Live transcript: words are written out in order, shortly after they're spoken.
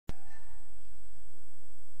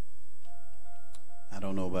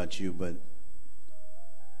don't know about you, but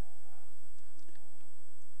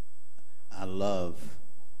I love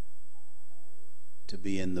to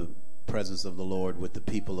be in the presence of the Lord with the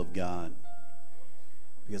people of God,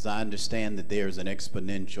 because I understand that there's an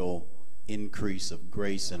exponential increase of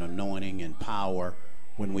grace and anointing and power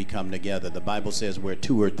when we come together. The Bible says where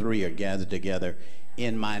two or three are gathered together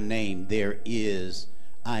in my name,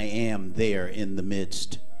 I am there in the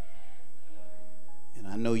midst. And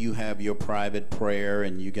I know you have your private prayer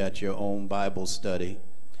and you got your own Bible study,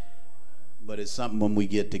 but it's something when we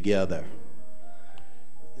get together.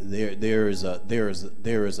 There is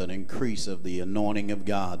an increase of the anointing of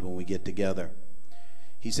God when we get together.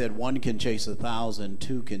 He said one can chase 1,000,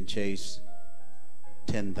 two can chase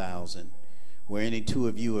 10,000. Where any two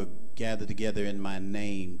of you are gathered together in my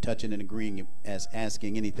name, touching and agreeing as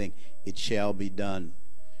asking anything, it shall be done.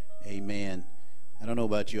 Amen. I don't know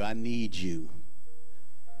about you. I need you.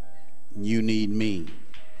 You need me.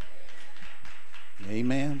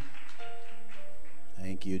 Amen.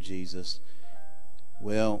 Thank you, Jesus.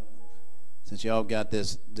 Well, since y'all got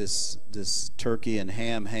this turkey and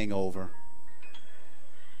ham hangover,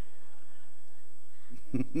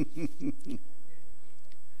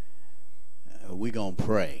 we're going to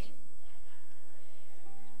pray.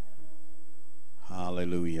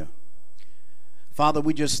 Hallelujah. Father,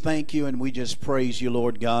 we just thank you and we just praise you,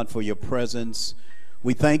 Lord God, for your presence.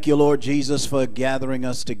 We thank you, Lord Jesus, for gathering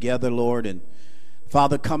us together, Lord, and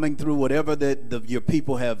Father, coming through whatever your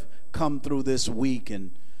people have come through this week,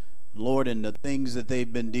 and Lord, and the things that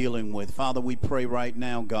they've been dealing with. Father, we pray right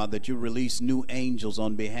now, God, that you release new angels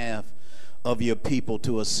on behalf of your people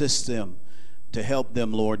to assist them, to help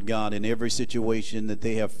them, Lord God, in every situation that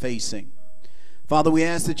they are facing. Father, we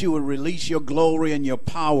ask that you would release your glory and your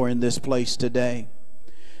power in this place today,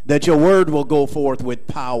 that your word will go forth with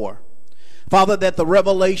power. Father, that the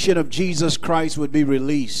revelation of Jesus Christ would be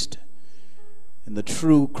released, and the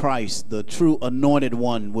true Christ, the true anointed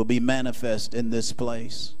one, will be manifest in this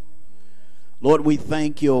place. Lord, we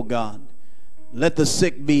thank you, O God. Let the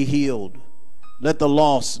sick be healed. Let the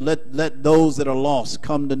lost, let those that are lost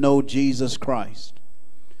come to know Jesus Christ.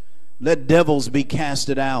 Let devils be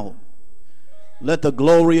casted out. Let the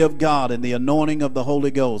glory of God and the anointing of the Holy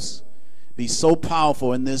Ghost be so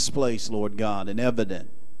powerful in this place, Lord God, and evident.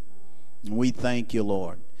 And we thank you,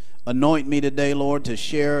 Lord. Anoint me today, Lord, to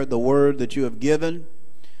share the word that you have given,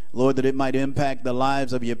 Lord, that it might impact the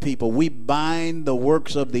lives of your people. We bind the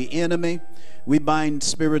works of the enemy. We bind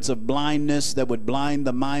spirits of blindness that would blind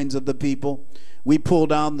the minds of the people. We pull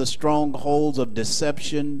down the strongholds of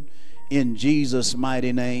deception in Jesus'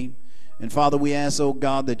 mighty name. And Father, we ask, oh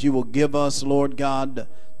God, that you will give us, Lord God,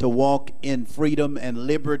 to walk in freedom and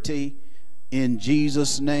liberty in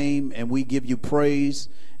Jesus' name. And we give you praise.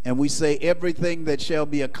 And we say everything that shall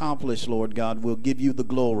be accomplished, Lord God, will give you the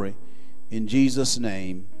glory. In Jesus'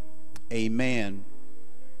 name, amen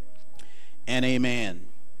and amen.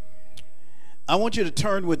 I want you to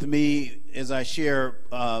turn with me as I share.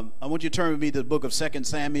 I want you to turn with me to the book of 2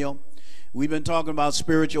 Samuel. We've been talking about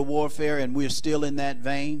spiritual warfare, and we're still in that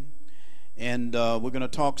vein. And we're going to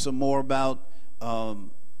talk some more about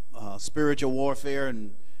spiritual warfare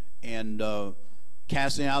and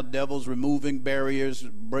casting out devils, removing barriers,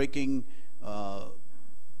 breaking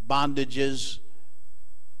bondages.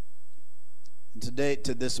 And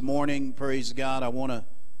this morning, praise God, I want to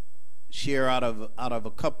share out of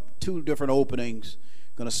two different openings.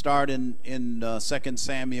 I'm going to start in 2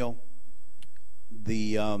 Samuel,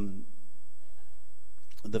 the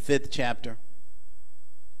 5th chapter.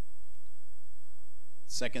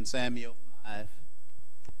 2 Samuel 5.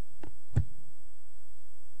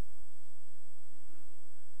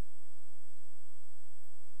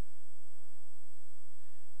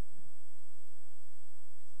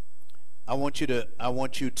 I want you to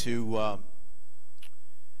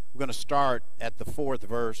we're going to start at the 4th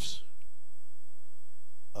verse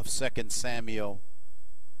of 2 Samuel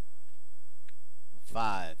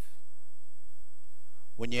 5.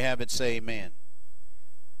 When you have it, say amen.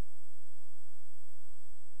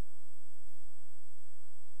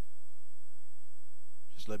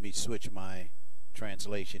 Just let me switch my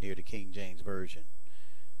translation here to King James Version.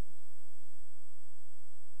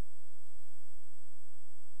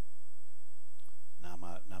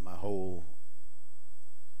 Now my whole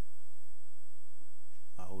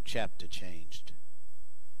chapter changed.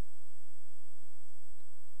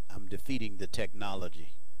 I'm defeating the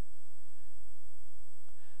technology.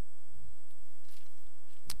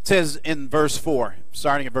 It says in verse 4,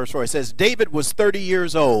 starting at verse 4, it says, David was 30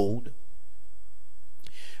 years old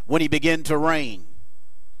when he began to reign,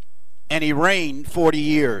 and he reigned 40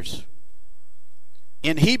 years.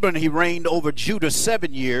 In Hebron he reigned over Judah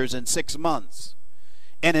 7 years and 6 months.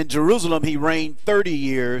 And in Jerusalem he reigned 30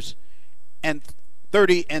 years and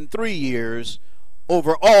 3 years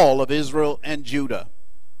over all of Israel and Judah.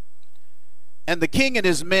 And the king and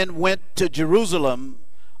his men went to Jerusalem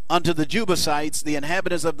unto the Jebusites, the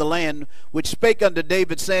inhabitants of the land, which spake unto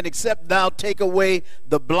David, saying, Except thou take away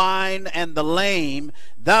the blind and the lame,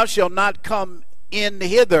 thou shalt not come in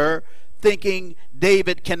hither, thinking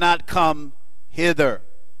David cannot come hither.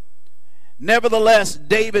 Nevertheless,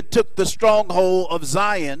 David took the stronghold of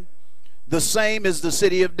Zion, the same is the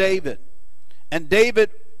city of David. And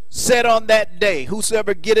David said on that day,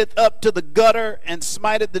 Whosoever getteth up to the gutter and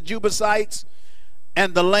smiteth the Jebusites,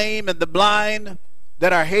 and the lame and the blind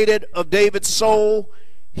that are hated of David's soul,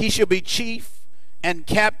 he shall be chief and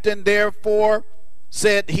captain. Therefore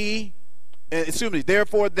said he,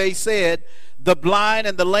 therefore they said, the blind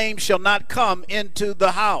and the lame shall not come into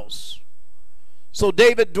the house. So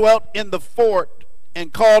David dwelt in the fort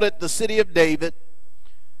and called it the city of David.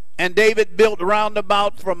 And David built round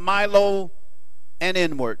about from Milo and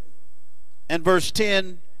inward. And verse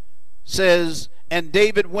 10 says, And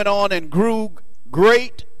David went on and grew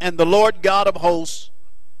great, and the Lord God of hosts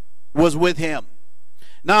was with him.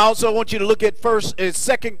 Now I also want you to look at 2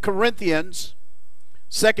 Corinthians,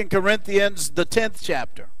 the 10th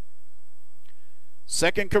chapter.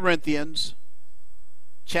 2 Corinthians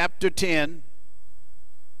chapter 10.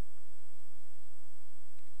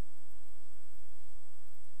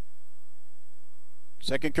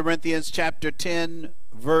 Second Corinthians chapter 10,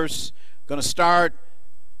 verse, going to start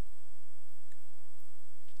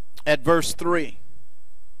at verse 3.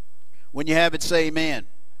 When you have it, say amen.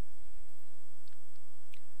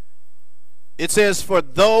 It says, For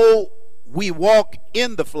though we walk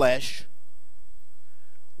in the flesh,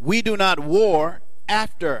 we do not war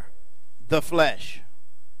after the flesh.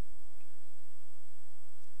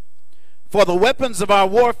 For the weapons of our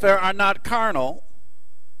warfare are not carnal,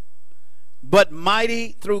 but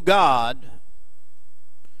mighty through God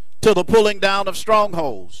to the pulling down of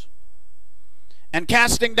strongholds, and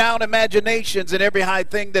casting down imaginations and every high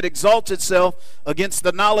thing that exalts itself against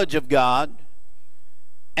the knowledge of God,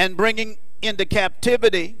 and bringing into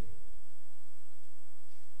captivity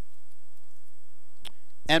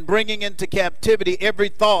every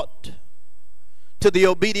thought to the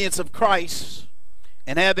obedience of Christ,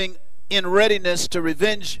 and having in readiness to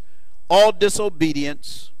revenge all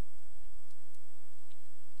disobedience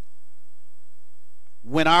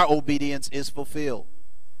when our obedience is fulfilled.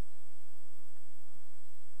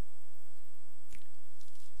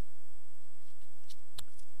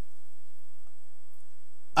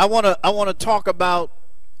 I want to talk about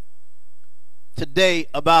today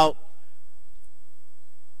about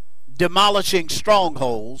demolishing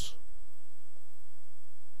strongholds,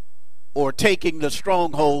 or taking the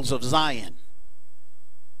strongholds of Zion.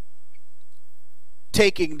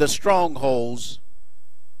 Taking the strongholds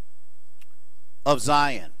of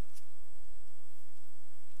Zion.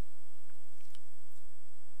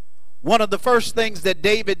 One of the first things that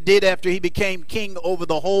David did after he became king over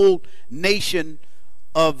the whole nation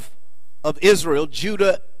of Israel,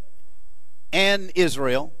 Judah and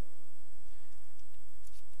Israel,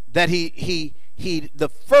 that the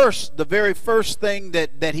very first thing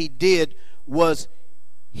that he did was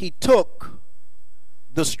he took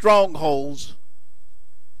the strongholds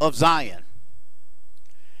of Zion.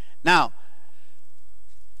 Now,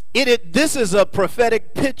 this is a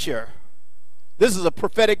prophetic picture. This is a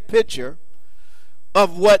prophetic picture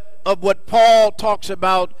of what Paul talks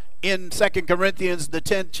about in 2 Corinthians, the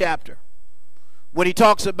 10th chapter, when he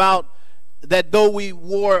talks about that though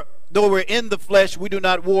we're in the flesh, we do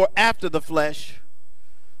not war after the flesh.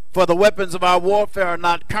 For the weapons of our warfare are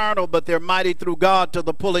not carnal, but they're mighty through God to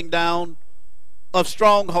the pulling down of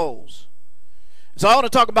strongholds. So I want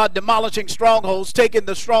to talk about demolishing strongholds, taking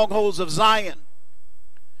the strongholds of Zion.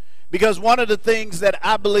 Because one of the things that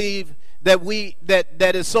I believe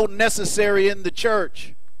that is so necessary in the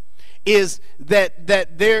church is that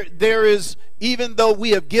there is, even though we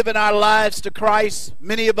have given our lives to Christ,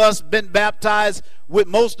 many of us been baptized,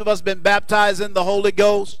 most of us been baptized in the Holy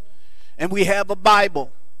Ghost, and we have a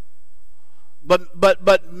Bible.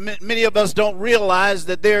 But many of us don't realize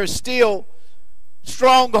that there are still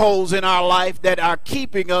strongholds in our life that are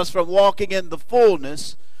keeping us from walking in the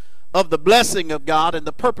fullness of the blessing of God and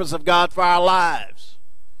the purpose of God for our lives.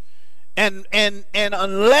 And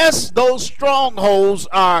unless those strongholds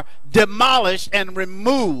are demolished and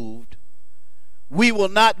removed, we will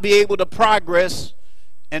not be able to progress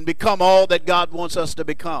and become all that God wants us to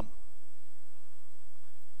become.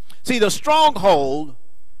 See, the stronghold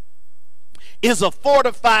is a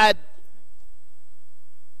fortified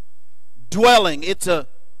dwelling. It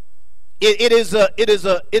is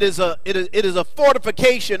a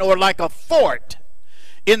fortification, or like a fort.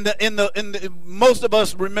 Most of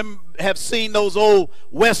us have seen those old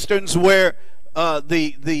westerns where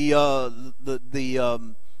the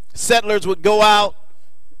settlers would go out,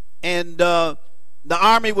 and the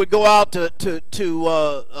army would go out to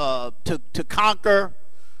conquer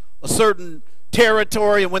a certain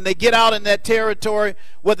territory. And when they get out in that territory,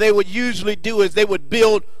 what they would usually do is they would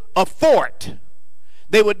build a fort.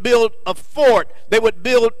 They would build a fort. They would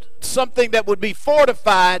build something that would be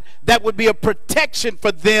fortified, that would be a protection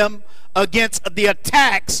for them against the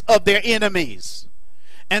attacks of their enemies.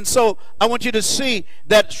 And so I want you to see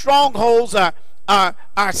that strongholds are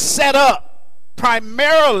set up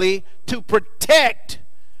primarily to protect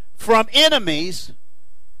from enemies,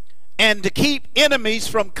 and to keep enemies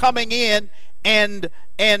from coming in and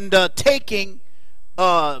taking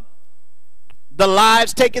the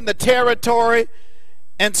lives, taking the territory.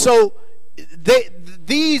 And so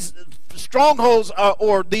these strongholds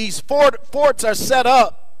or these forts are set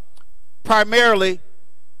up primarily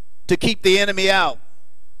to keep the enemy out.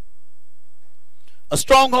 A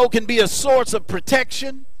stronghold can be a source of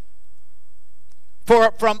protection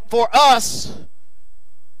for us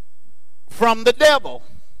from the devil.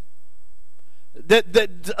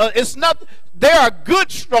 It's not. There are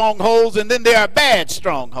good strongholds, and then there are bad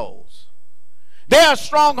strongholds. There are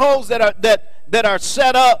strongholds that are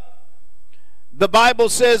set up. The Bible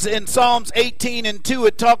says in Psalms 18:2,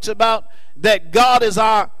 it talks about that God is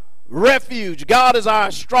our refuge. God is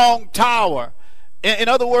our strong tower. In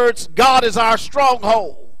other words, God is our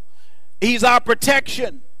stronghold. He's our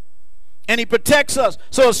protection, and He protects us.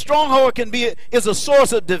 So a stronghold is a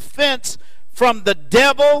source of defense from the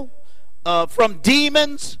devil, from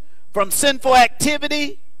demons, from sinful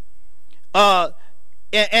activity,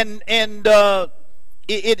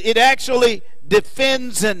 it actually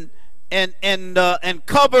defends and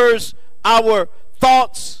covers our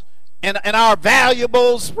thoughts and our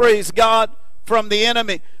valuables, praise God, from the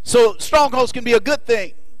enemy. So strongholds can be a good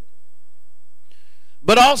thing,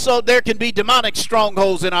 but also there can be demonic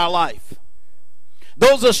strongholds in our life.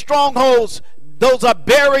 Those are strongholds. Those are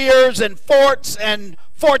barriers and forts and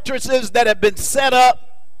fortresses that have been set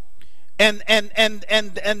up, and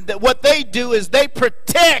what they do is they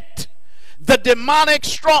protect the demonic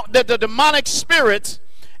spirits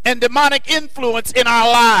and demonic influence in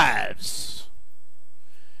our lives.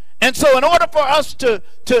 And so in order for us to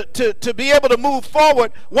be able to move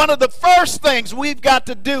forward, one of the first things we've got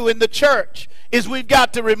to do in the church is we've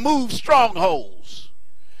got to remove strongholds.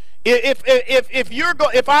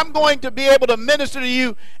 If I'm going to be able to minister to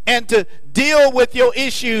you and to deal with your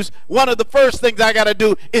issues, one of the first things I got to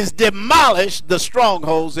do is demolish the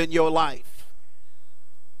strongholds in your life.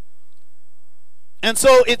 And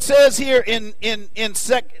so it says here in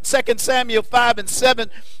 2 Samuel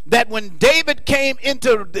 5:7 that when David came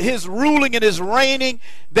into his ruling and his reigning,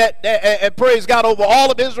 and praise God, over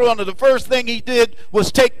all of Israel, and the first thing he did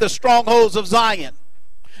was take the strongholds of Zion.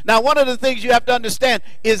 Now, one of the things you have to understand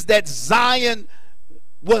is that Zion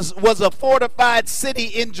was a fortified city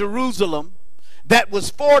in Jerusalem that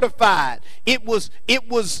was fortified. It was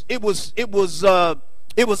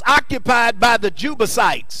occupied by the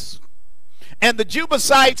Jebusites. And the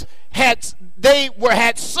Jebusites had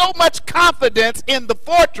so much confidence in the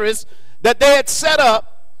fortress that they had set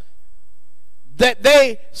up that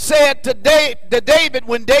they said to David,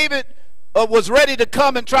 when David was ready to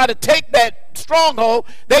come and try to take that stronghold,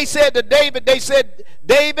 they said to David,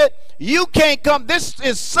 David, you can't come. This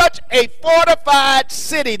is such a fortified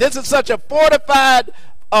city. This is such a fortified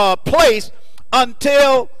place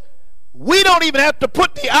until we don't even have to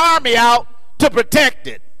put the army out to protect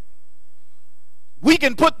it. We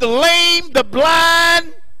can put the lame, the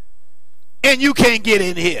blind, and you can't get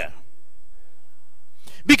in here.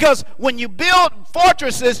 Because when you build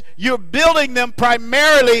fortresses, you're building them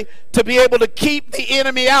primarily to be able to keep the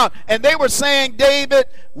enemy out. And they were saying, David,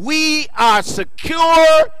 we are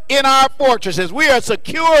secure in our fortresses. We are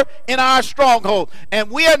secure in our stronghold.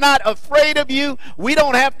 And we are not afraid of you. We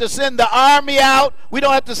don't have to send the army out. We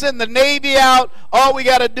don't have to send the Navy out. All we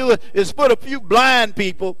got to do is put a few blind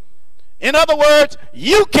people. In other words,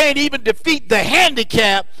 you can't even defeat the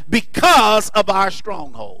handicap because of our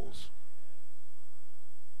strongholds.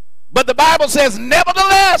 But the Bible says,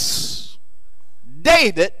 nevertheless,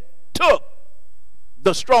 David took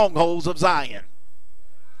the strongholds of Zion.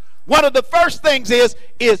 One of the first things is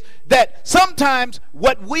that sometimes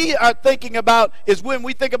what we are thinking about is, when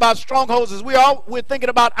we think about strongholds, is we're thinking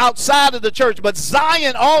about outside of the church. But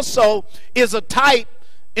Zion also is a type,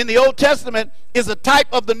 in the Old Testament, is a type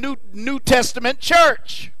of the New Testament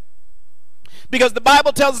church. Because the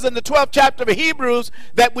Bible tells us in the 12th chapter of Hebrews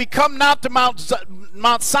that we come not to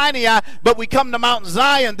Mount Sinai, but we come to Mount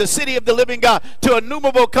Zion, the city of the living God, to a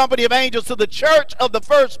innumerable company of angels, to the church of the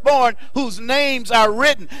firstborn whose names are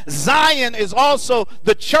written. Zion is also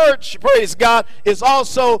the church, praise God, is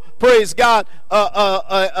also, praise God,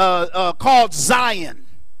 called Zion.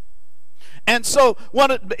 And so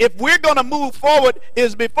if we're going to move forward,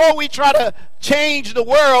 is before we try to change the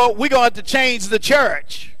world, we're going to have to change the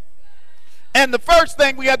church. And the first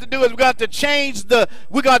thing we have to do is we're going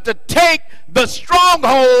to take the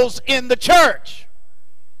strongholds in the church.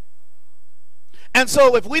 And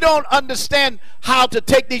so if we don't understand how to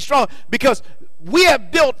take these strongholds, because we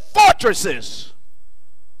have built fortresses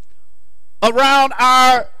around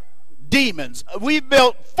our demons. We've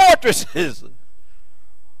built fortresses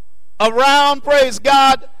around, praise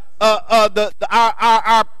God,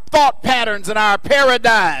 our thought patterns and our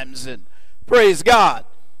paradigms, and praise God.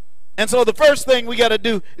 And so the first thing we got to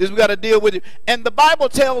do is we got to deal with it. And the Bible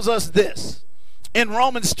tells us this. In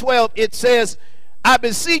Romans 12, it says, I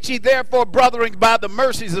beseech ye therefore, brethren, by the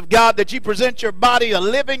mercies of God, that ye present your body a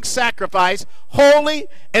living sacrifice, holy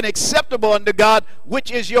and acceptable unto God, which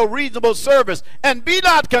is your reasonable service. And be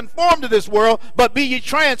not conformed to this world, but be ye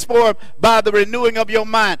transformed by the renewing of your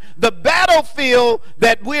mind. The battlefield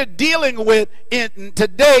that we're dealing with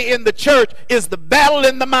today in the church is the battle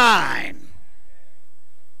in the mind.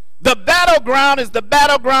 The battleground is the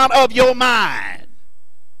battleground of your mind.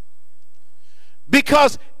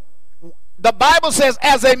 Because the Bible says,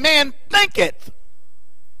 as a man thinketh,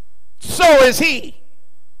 so is he.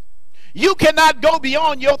 You cannot go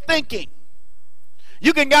beyond your thinking.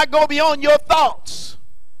 You cannot go beyond your thoughts.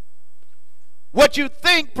 What you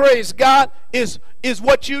think, praise God, is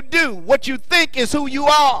what you do. What you think is who you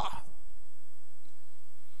are.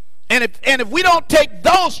 And if we don't take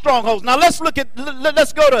those strongholds, now let's go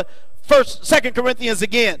to 2 Corinthians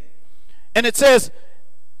again. And it says,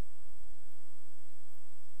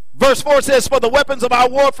 verse 4 says, for the weapons of our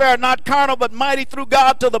warfare are not carnal, but mighty through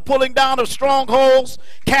God to the pulling down of strongholds,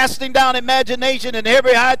 casting down imagination and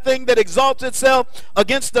every high thing that exalts itself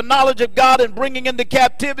against the knowledge of God, and bringing into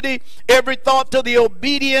captivity every thought to the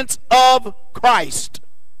obedience of Christ.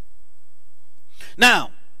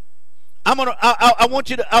 Now, I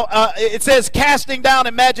want you to, it says casting down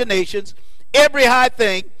imaginations, every high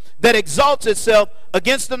thing that exalts itself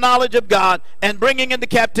against the knowledge of God, and bringing into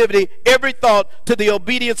captivity every thought to the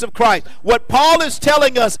obedience of Christ. What Paul is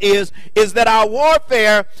telling us is that our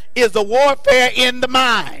warfare is a warfare in the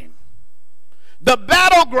mind. The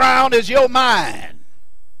battleground is your mind.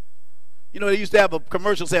 You know, they used to have a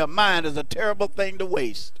commercial say, a mind is a terrible thing to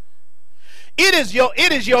waste. It is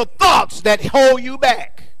your thoughts that hold you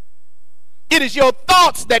back. It is your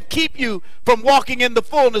thoughts that keep you from walking in the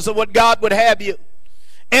fullness of what God would have you.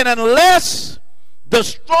 And unless the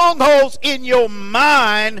strongholds in your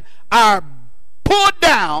mind are pulled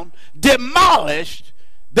down, demolished,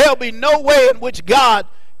 there'll be no way in which God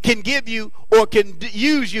can give you or can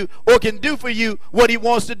use you or can do for you what he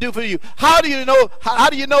wants to do for you. How do you know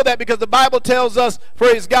that? Because the Bible tells us,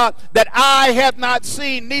 praise God, that eye hath not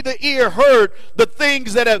seen, neither ear heard the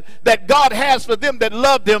things that God has for them that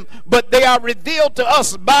love him, but they are revealed to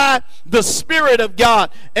us by the Spirit of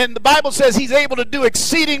God. And the Bible says he's able to do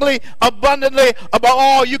exceedingly abundantly above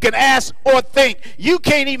all you can ask or think. You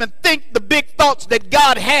can't even think the big thoughts that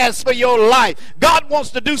God has for your life. God wants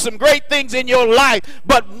to do some great things in your life,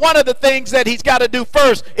 but one of the things that he's got to do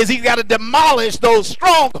first is he's got to demolish those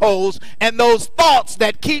strongholds and those thoughts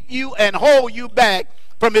that keep you and hold you back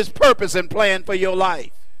from his purpose and plan for your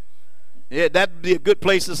life. Yeah, that'd be a good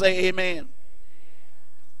place to say amen.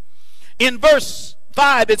 In verse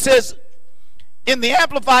 5 it says, in the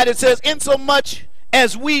Amplified it says, insomuch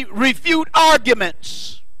as we refute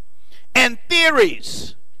arguments and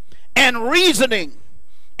theories and reasoning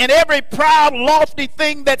and every proud, lofty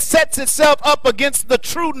thing that sets itself up against the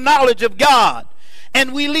true knowledge of God.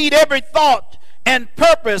 And we lead every thought and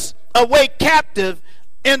purpose away captive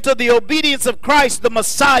into the obedience of Christ, the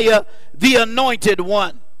Messiah, the Anointed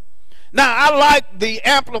One. Now, I like the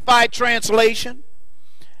Amplified translation,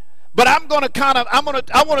 but I want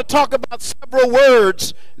to talk about several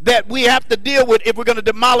words that we have to deal with if we're going to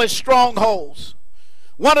demolish strongholds.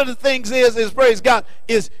 One of the things is praise God,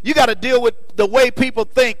 is you got to deal with the way people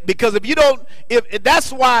think, because if you don't, if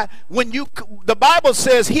that's why when the Bible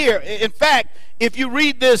says here, in fact, if you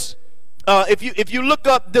read this, if you look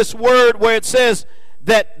up this word where it says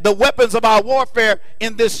that the weapons of our warfare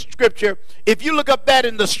in this scripture, if you look up that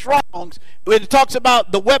in the Strongs, when it talks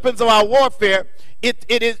about the weapons of our warfare,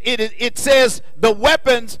 it says the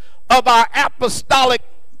weapons of our apostolic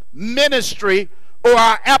ministry or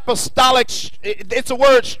our apostolic, it's a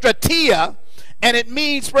word strategia, and it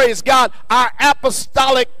means, praise God, our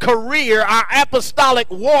apostolic career, our apostolic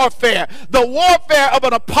warfare. The warfare of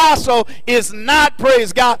an apostle is not,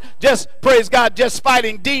 praise God, just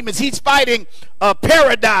fighting demons. He's fighting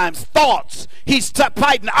paradigms, thoughts. He's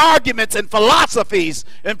fighting arguments and philosophies,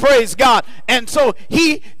 and praise God. And so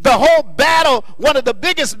the whole battle, one of the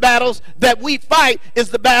biggest battles that we fight is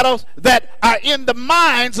the battles that are in the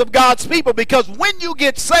minds of God's people. Because when you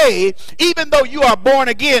get saved, even though you are born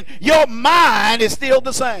again, your mind is still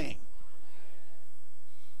the same.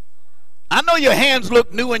 I know your hands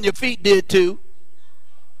look new and your feet did too.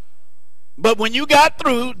 But when you got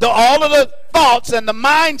through, all of the thoughts and the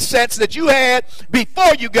mindsets that you had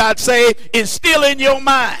before you got saved is still in your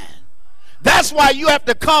mind. That's why you have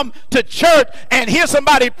to come to church and hear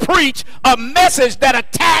somebody preach a message that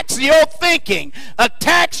attacks your thinking,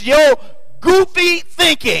 attacks your goofy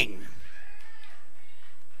thinking.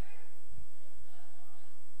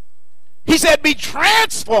 He said, be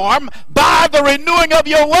transformed by the renewing of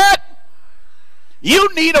your what?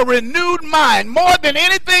 You need a renewed mind. More than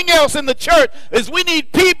anything else in the church is we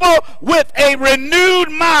need people with a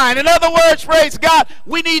renewed mind. In other words, praise God,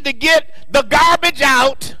 we need to get the garbage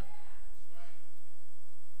out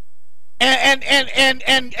and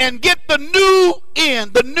get the new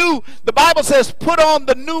in. The Bible says, put on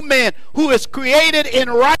the new man who is created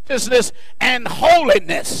in righteousness and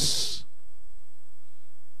holiness.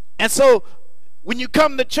 And so when you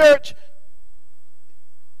come to church,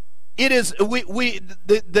 it is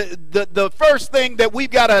the first thing that we've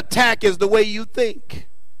got to attack is the way you think,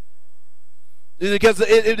 because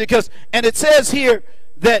and it says here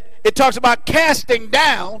that it talks about casting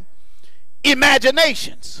down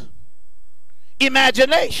imaginations.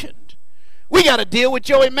 Imagination. We got to deal with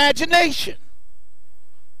your imagination.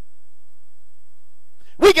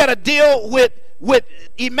 We got to deal with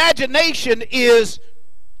imagination is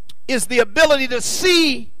the ability to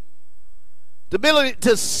see. The ability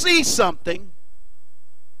to see something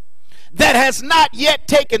that has not yet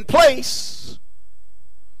taken place.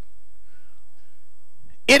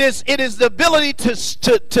 It is the ability to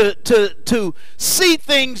see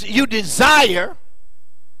things you desire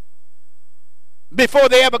before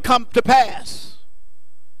they ever come to pass.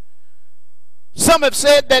 Some have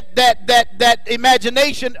said that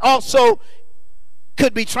imagination also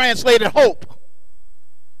could be translated hope.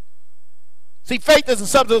 See, faith is the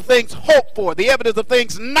substance of things hoped for, the evidence of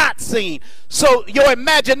things not seen. So your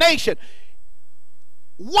imagination,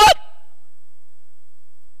 what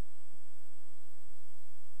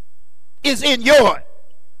is in your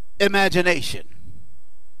imagination?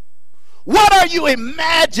 What are you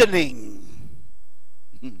imagining?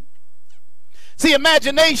 See,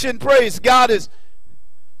 imagination, praise God, is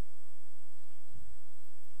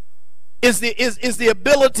the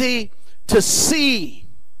ability to see.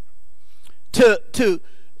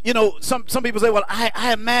 You know, some people say, well,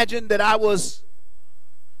 I imagined that I was,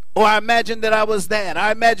 or I imagined that I was that.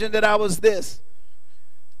 I imagined that I was this.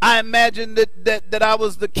 I imagined that I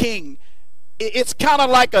was the king. It's kind of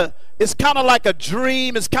like a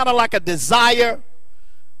dream. It's kind of like a desire.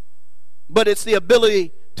 But it's the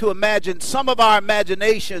ability to imagine. Some of our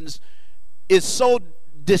imaginations is so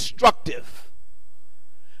destructive,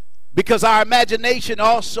 because our imagination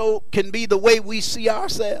also can be the way we see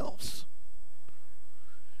ourselves.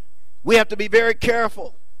 We have to be very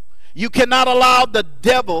careful. You cannot allow the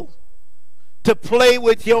devil to play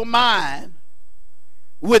with your mind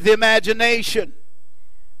with imagination.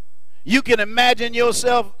 You can imagine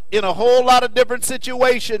yourself in a whole lot of different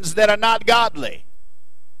situations that are not godly.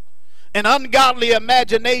 An ungodly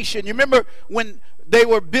imagination. You remember when they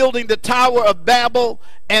were building the Tower of Babel,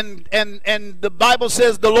 and the Bible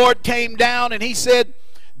says the Lord came down and he said,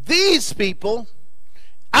 these people,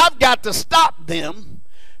 I've got to stop them.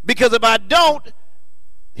 Because if I don't,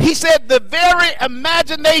 he said, the very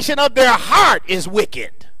imagination of their heart is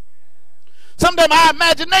wicked. Sometimes our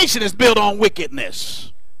imagination is built on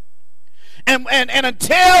wickedness. And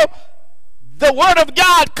until the word of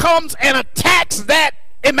God comes and attacks that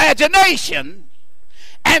imagination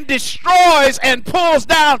and destroys and pulls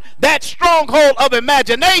down that stronghold of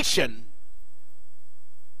imagination,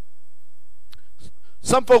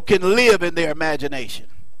 some folk can live in their imagination.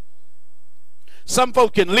 Some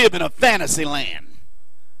folk can live in a fantasy land.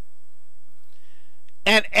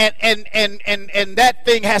 And that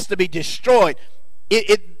thing has to be destroyed.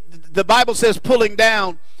 The Bible says pulling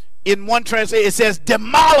down. In one translation, it says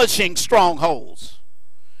demolishing strongholds.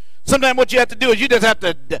 Sometimes what you have to do is you just have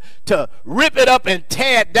to rip it up and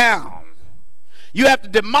tear it down. You have to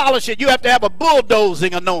demolish it. You have to have a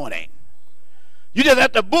bulldozing anointing You just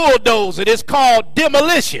have to bulldoze it. It's called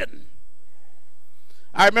demolition.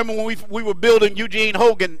 I remember when we were building Eugene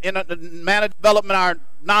Hogan in Manor Development, our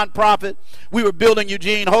nonprofit. We were building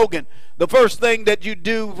Eugene Hogan. The first thing that you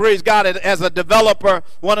do, praise God, as a developer,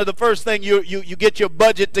 one of the first things you get your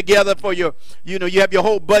budget together for your, you have your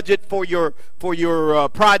whole budget for your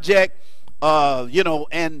project,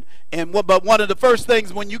 but one of the first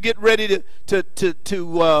things when you get ready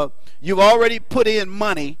to you've already put in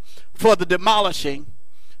money for the demolishing,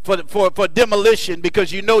 for demolition,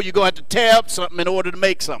 because you're going to have to tear up something in order to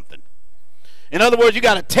make something. In other words, I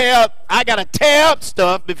got to tear up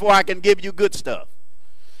stuff before I can give you good stuff.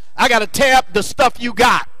 I got to tear up the stuff you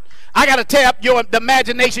got. I got to tear up the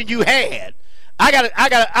imagination you had. I got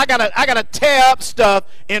to tear up stuff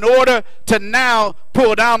in order to now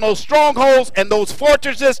pull down those strongholds and those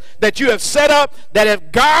fortresses that you have set up that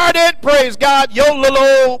have guarded, praise God, your little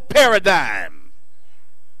old paradigm.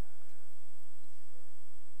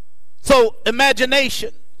 So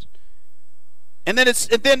imagination. And then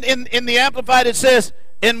in the Amplified it says,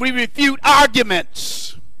 and we refute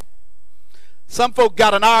arguments. Some folk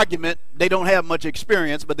got an argument. They don't have much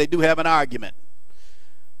experience, but they do have an argument.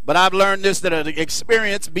 But I've learned this, that an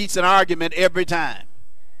experience beats an argument every time.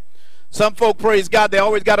 Some folk, praise God, they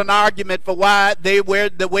always got an argument for why they were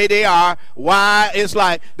the way they are. Why it's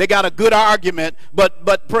like they got a good argument,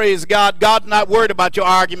 but praise God, God's not worried about your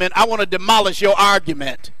argument. I want to demolish your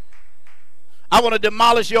argument. I want to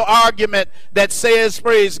demolish your argument that says,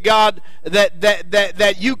 praise God,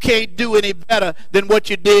 that you can't do any better than what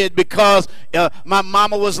you did because my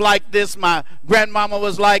mama was like this, my grandmama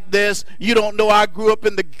was like this. You don't know I grew up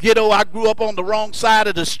in the ghetto. I grew up on the wrong side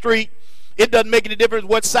of the street. It doesn't make any difference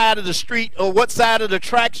what side of the street or what side of the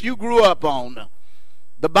tracks you grew up on.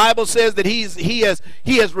 The Bible says that he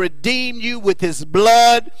has redeemed you with his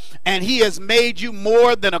blood, and he has made you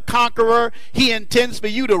more than a conqueror. He intends for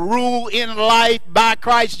you to rule in life by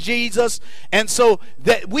Christ Jesus. And so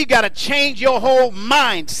that we got to change your whole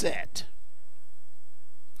mindset.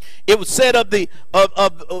 It was said in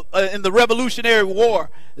the Revolutionary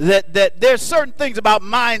War that there's certain things about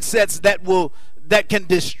mindsets that can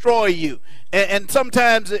destroy you. And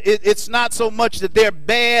sometimes it's not so much that they're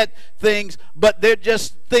bad things, but they're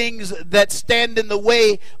just things that stand in the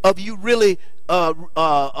way of you really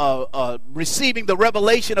receiving the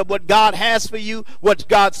revelation of what God has for you, what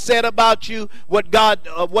God said about you, what God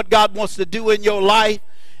wants to do in your life.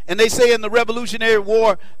 And they say in the Revolutionary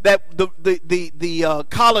War that the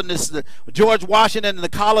colonists, George Washington and the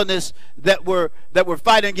colonists that were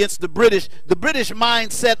fighting against the British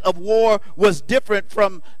mindset of war was different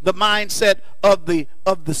from the mindset of the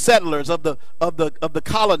settlers, of the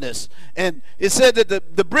colonists. And it said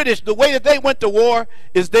that the British, the way that they went to war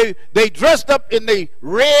is they dressed up in the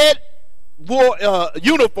red war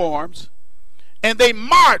uniforms, and they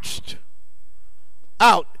marched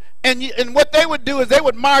out. And what they would do is they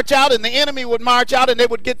would march out, and the enemy would march out, and they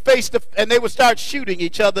would get and they would start shooting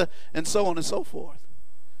each other, and so on and so forth.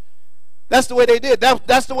 That's the way they did.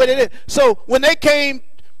 That's the way they did. So when they came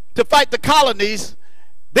to fight the colonies,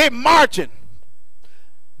 they're marching.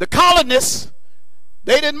 The colonists,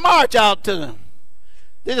 they didn't march out to them.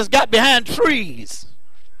 They just got behind trees,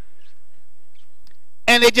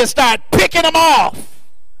 and they just started picking them off.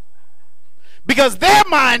 Because their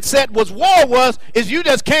mindset is you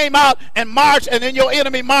just came out and marched, and then your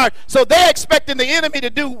enemy marched. So they're expecting the enemy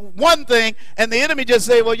to do one thing, and the enemy just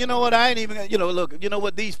say, well, you know what, I ain't even, look, you know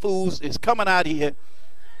what, these fools is coming out here.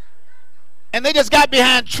 And they just got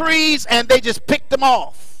behind trees, and they just picked them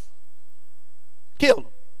off. Killed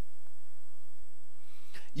them.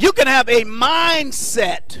 You can have a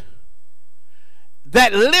mindset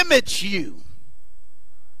that limits you.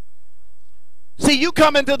 See, you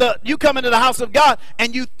come into the house of God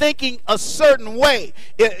and you thinking a certain way.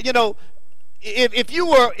 If you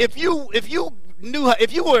were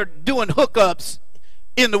doing hookups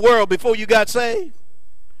in the world before you got saved,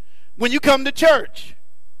 when you come to church,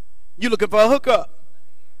 you're looking for a hookup.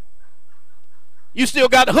 You still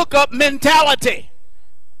got hookup mentality.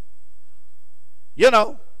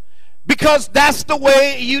 Because that's the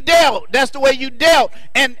way you dealt. That's the way you dealt.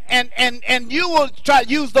 And you will try to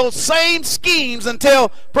use those same schemes until,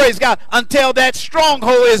 praise God, until that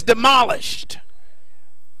stronghold is demolished.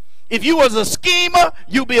 If you was a schemer,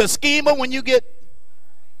 you'll be a schemer when you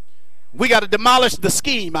we got to demolish the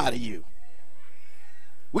scheme out of you.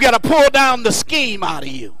 We got to pull down the scheme out of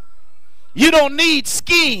you. You don't need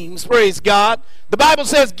schemes, praise God. The Bible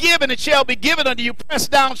says, give and it shall be given unto you, pressed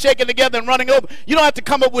down, shaken together, and running over. You don't have to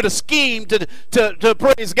come up with a scheme to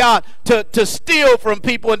praise God, to steal from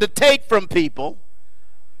people and to take from people.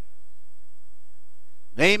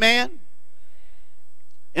 Amen.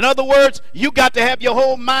 In other words, you got to have your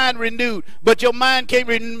whole mind renewed, but your mind can't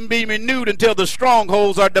be renewed until the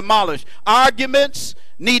strongholds are demolished. Arguments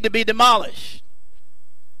need to be demolished.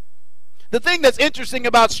 The thing that's interesting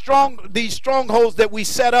about these strongholds that we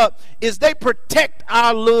set up is they protect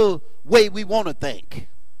our little way we want to think.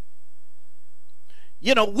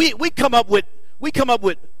 You know, we come up with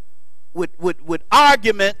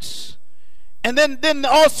arguments, and then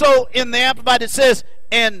also in the Amplified it says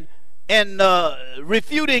and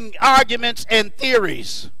refuting arguments and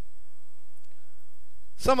theories.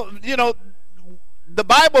 The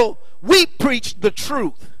Bible, we preach the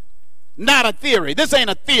truth, not a theory. This ain't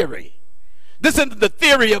a theory. This isn't the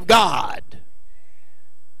theory of God.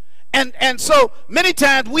 And so many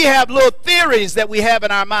times we have little theories that we have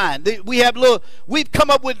in our mind. We've come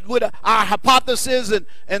up with our hypothesis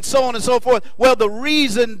and so on and so forth. Well, the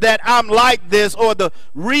reason that I'm like this, or the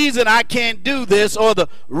reason I can't do this, or the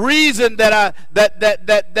reason that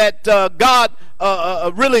God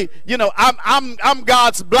really,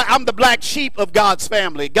 I'm the black sheep of God's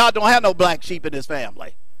family. God don't have no black sheep in his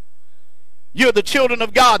family. You're the children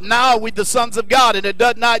of God. Now we the sons of God, and it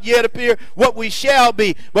does not yet appear what we shall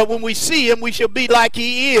be. But when we see him, we shall be like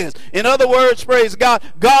he is. In other words, praise God,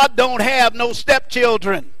 God don't have no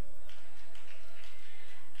stepchildren.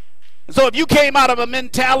 So if you came out of a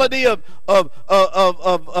mentality of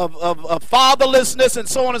fatherlessness and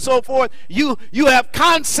so on and so forth, you have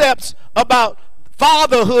concepts about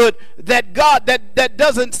fatherhood that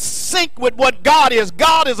doesn't sync with what God is.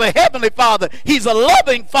 God is a heavenly father. He's a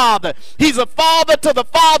loving father. He's a father to the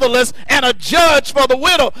fatherless and a judge for the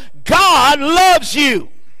widow. God loves you.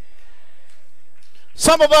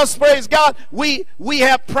 Some of us, praise God, we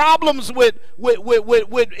have problems with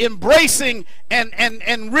embracing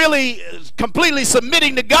and really completely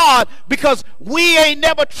submitting to God because we ain't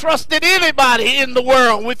never trusted anybody in the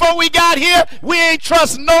world. Before we got here, we ain't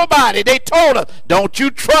trust nobody. They told us, don't you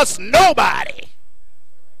trust nobody.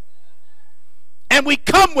 And we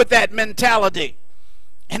come with that mentality.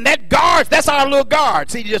 And that guards, that's our little guard.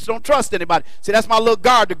 See, you just don't trust anybody. See, that's my little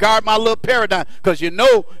guard to guard my little paradigm, because you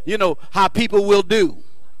know how people will do.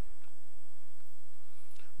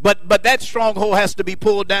 But that stronghold has to be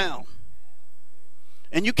pulled down.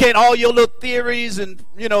 And you can't, all your little theories, and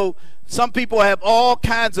some people have all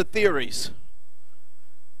kinds of theories.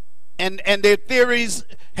 And their theories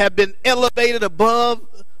have been elevated above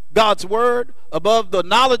God's word, above the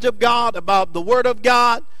knowledge of God, above the word of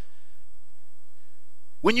God.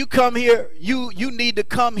 When you come here, you need to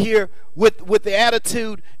come here with the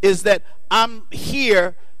attitude is that I'm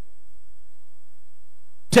here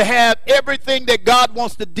to have everything that God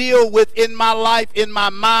wants to deal with in my life, in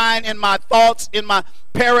my mind, in my thoughts, in my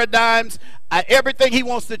paradigms. Everything he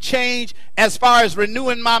wants to change as far as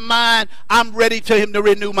renewing my mind, I'm ready for him to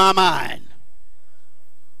renew my mind.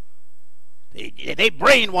 They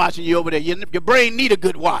brainwashing you over there. Your brain need a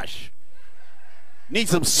good wash. Need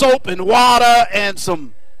some soap and water and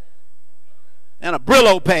a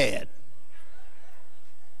Brillo pad.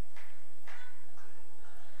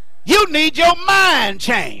 You need your mind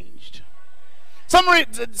changed.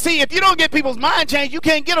 See, if you don't get people's mind changed, you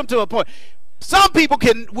can't get them to a point. Some people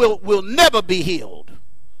will never be healed.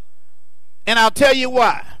 And I'll tell you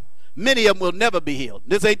why. Many of them will never be healed.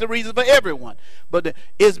 This ain't the reason for everyone. But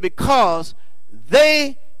it's because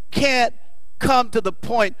they can't come to the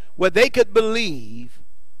point where they could believe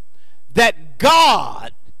that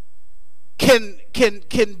God can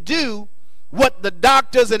do what the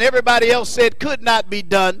doctors and everybody else said could not be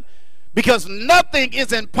done, because nothing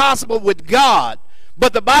is impossible with God.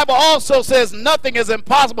 But the Bible also says nothing is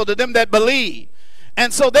impossible to them that believe.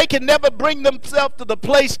 And so they can never bring themselves to the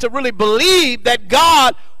place to really believe that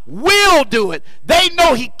God will do it. They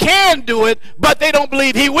know he can do it, but they don't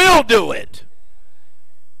believe he will do it.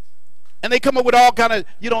 And they come up with all kind of,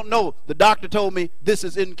 you don't know, the doctor told me this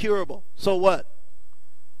is incurable. So what?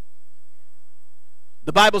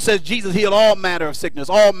 The Bible says Jesus healed all manner of sickness,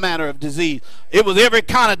 all manner of disease. It was every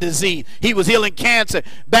kind of disease. He was healing cancer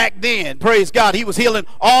back then. Praise God. He was healing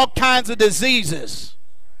all kinds of diseases.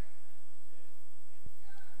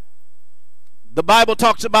 The Bible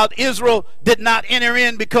talks about Israel did not enter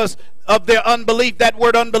in because of their unbelief. That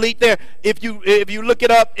word unbelief there, if you look it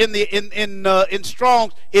up in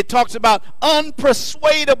Strong's, it talks about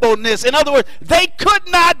unpersuadableness. In other words, they could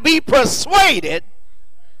not be persuaded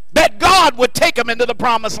that God would take them into the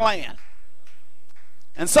promised land.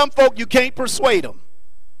 And some folk, you can't persuade them.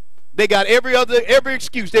 They got every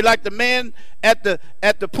excuse. They like the man at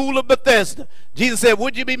the pool of Bethesda. Jesus said,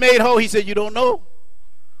 would you be made whole? He said, you don't know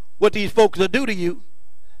what these folks will do to you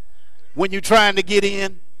when you're trying to get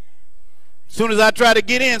in. As soon as I try to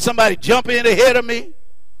get in, somebody jump in ahead of me.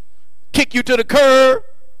 kick you to the curb,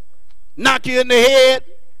 knock you in the head.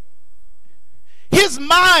 His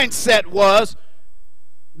mindset was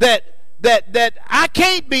that I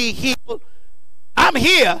can't be healed. I'm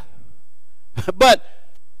here, but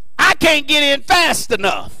I can't get in fast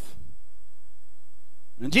enough.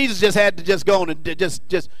 And Jesus just had to just go on and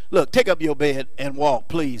just look, take up your bed and walk,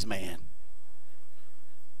 please, man.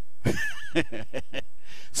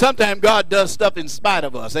 Sometimes God does stuff in spite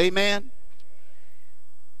of us. Amen.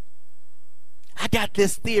 I got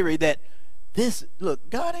this theory that look,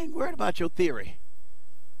 God ain't worried about your theory.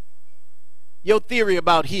 Your theory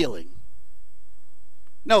about healing.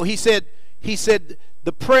 No, he said,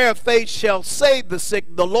 the prayer of faith shall save the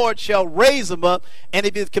sick, the Lord shall raise them up, and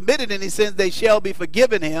if he has committed any sins, they shall be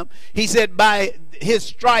forgiven him. He said, by his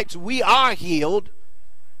stripes we are healed.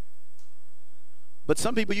 But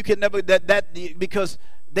some people, you can never, because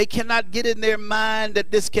they cannot get in their mind that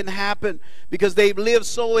this can happen, because they've lived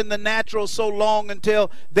so in the natural so long until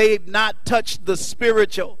they've not touched the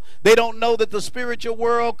spiritual. They don't know that the spiritual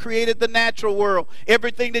world created the natural world.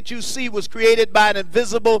 Everything that you see was created by an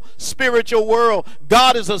invisible spiritual world.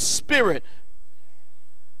 God is a spirit.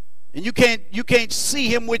 And you can't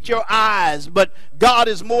see him with your eyes, but God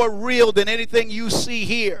is more real than anything you see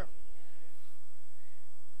here.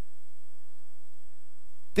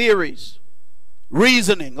 Theories.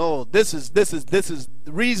 Reasoning. Oh,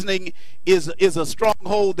 reasoning is a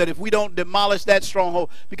stronghold that if we don't demolish that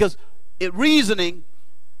stronghold, because reasoning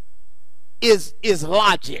is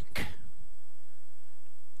logic.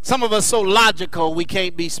 Some of us so logical we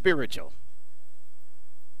can't be spiritual.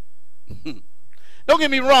 Don't get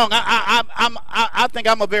me wrong. I think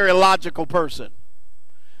I'm a very logical person.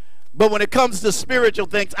 But when it comes to spiritual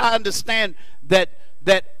things, I understand that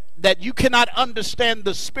you cannot understand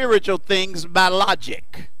the spiritual things by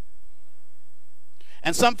logic.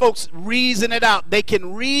 And some folks reason it out. They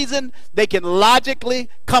can reason, they can logically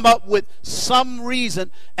come up with some reason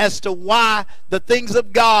as to why the things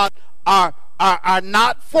of God are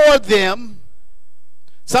not for them.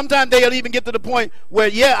 Sometimes they'll even get to the point where,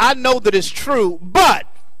 yeah, I know that it's true, but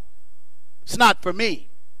it's not for me.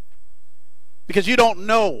 Because you don't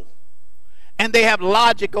know. And they have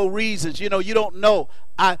logical reasons. You know, you don't know.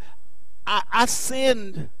 I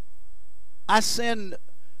sinned.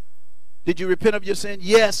 Did you repent of your sin?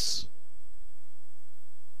 Yes.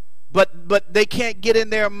 But they can't get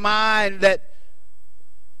in their mind that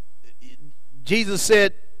Jesus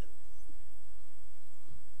said,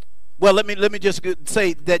 well, let me just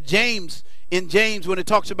say that in James, when it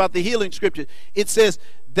talks about the healing scripture, it says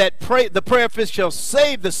that the prayer of faith shall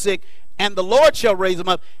save the sick, and the Lord shall raise them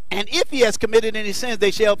up. And if he has committed any sins,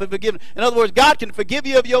 they shall be forgiven. In other words, God can forgive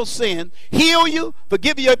you of your sin, heal you,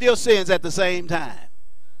 forgive you of your sins at the same time.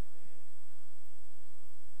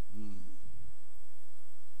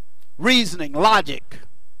 Reasoning, logic.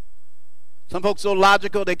 Some folks so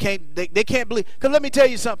logical they can't believe. Because let me tell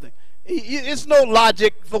you something. It's no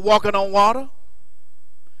logic for walking on water.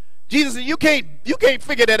 Jesus said, you can't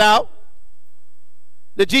figure that out.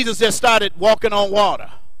 That Jesus just started walking on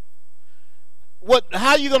water.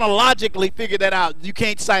 How are you going to logically figure that out? You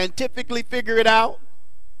can't scientifically figure it out.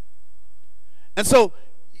 And so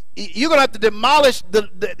you're going to have to demolish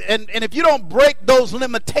and if you don't break those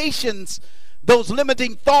limitations, those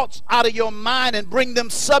limiting thoughts out of your mind and bring them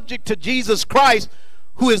subject to Jesus Christ,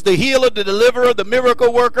 who is the healer, the deliverer, the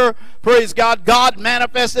miracle worker, praise God, God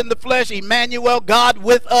manifest in the flesh, Emmanuel, God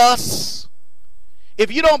with us.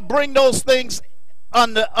 If you don't bring those things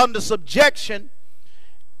under subjection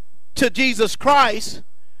to Jesus Christ,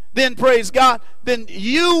 then praise God, then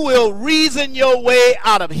you will reason your way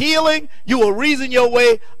out of healing, you will reason your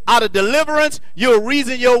way out of deliverance, you will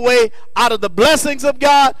reason your way out of the blessings of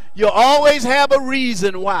God. You'll always have a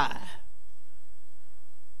reason why.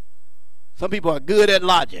 Some people are good at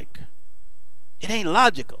logic. It ain't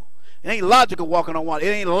logical. It ain't logical walking on water. It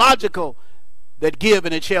ain't logical that give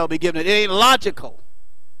and it shall be given. It ain't logical.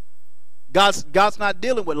 God's not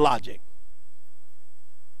dealing with logic.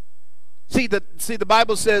 See, the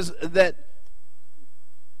Bible says that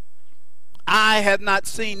eye have not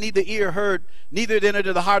seen, neither ear heard, neither it entered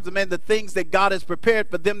into the hearts of men the things that God has prepared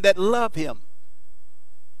for them that love him.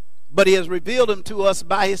 But he has revealed them to us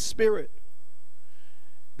by his Spirit.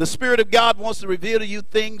 The Spirit of God wants to reveal to you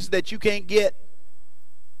things that you can't get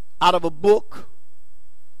out of a book.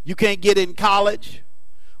 You can't get in college.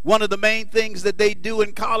 One of the main things that they do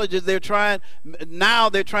in college is they're trying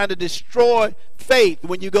to destroy faith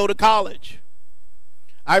when you go to college.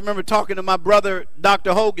 I remember talking to my brother,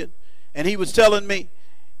 Dr. Hogan, and he was telling me,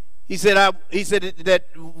 he said that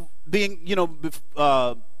being in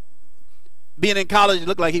college, it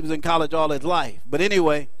looked like he was in college all his life. But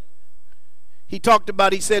anyway, he talked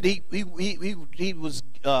about, he said he was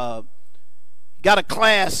got a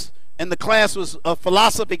class, and the class was a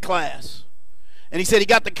philosophy class. And he said he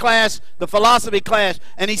got the philosophy class,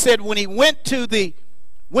 and he said when he went to the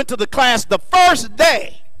class the first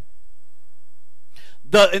day,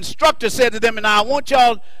 the instructor said to them, and I want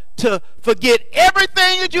y'all to forget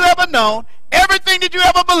everything that you ever known, everything that you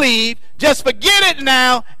ever believed, just forget it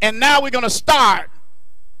now, and now we're going to start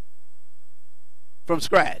from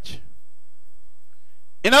scratch.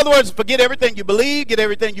 In other words, forget everything you believe, get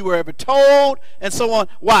everything you were ever told, and so on.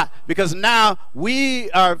 Why? Because now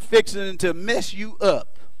we are fixing to mess you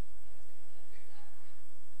up.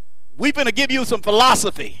 We're going to give you some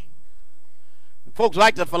philosophy. Folks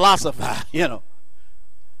like to philosophize, you know.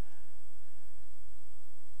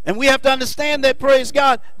 And we have to understand that, praise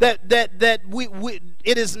God, that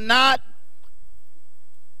it is not,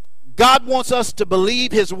 God wants us to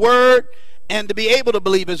believe His word and to be able to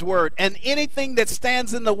believe His word. And anything that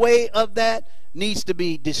stands in the way of that needs to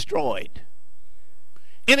be destroyed.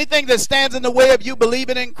 Anything that stands in the way of you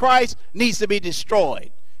believing in Christ needs to be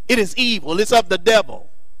destroyed. It is evil. It's of the devil.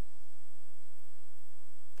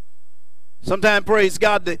 Sometimes, praise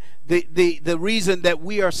God, the reason that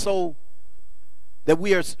we are so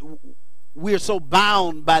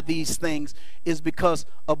bound by these things is because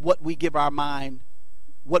of what we give our mind,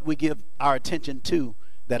 what we give our attention to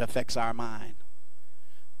that affects our mind.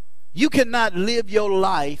 You cannot live your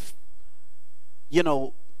life, you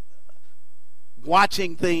know,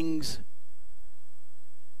 watching things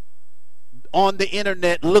on the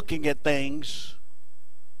internet, looking at things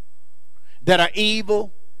that are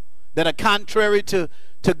evil, that are contrary to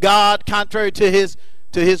God, contrary to His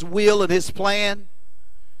will and His plan.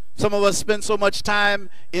 Some of us spend so much time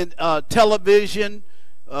in television.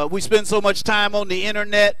 We spend so much time on the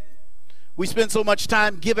internet. We spend so much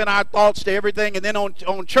time giving our thoughts to everything. And then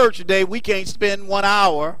on church day, we can't spend 1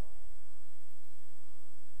 hour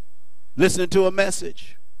listening to a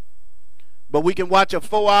message. But we can watch a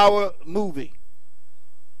 4-hour movie.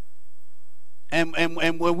 And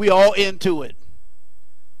when we all into it.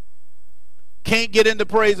 Can't get into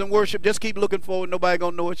praise and worship. Just keep looking forward. Nobody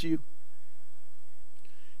gonna know it's you.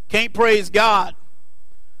 Can't praise God.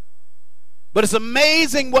 But it's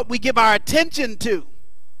amazing what we give our attention to.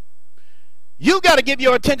 You got to give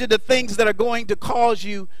your attention to things that are going to cause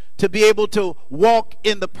you to be able to walk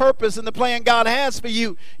in the purpose and the plan God has for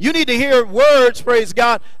you. You need to hear words, praise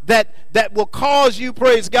God, that will cause you,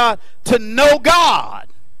 praise God, to know God.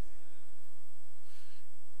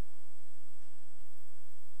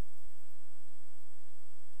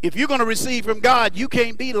 If you're going to receive from God, you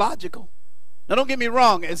can't be logical. Now, don't get me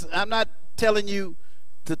wrong. I'm not telling you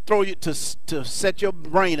to throw you to set your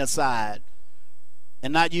brain aside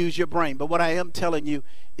and not use your brain. But what I am telling you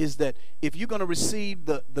is that if you're going to receive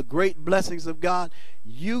the great blessings of God,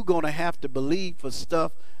 you're going to have to believe for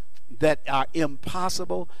stuff that are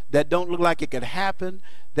impossible, that don't look like it could happen,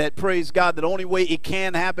 that, praise God, the only way it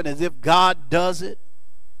can happen is if God does it.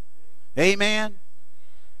 Amen.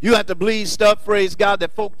 You have to believe stuff, praise God,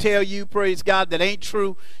 that folk tell you, praise God, that ain't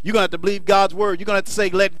true. You're going to have to believe God's word. You're going to have to say,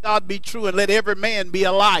 let God be true and let every man be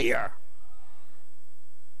a liar.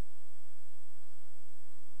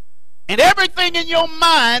 And everything in your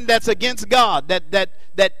mind that's against God, that's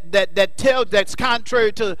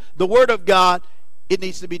contrary to the word of God, it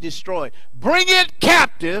needs to be destroyed. Bring it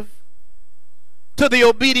captive to the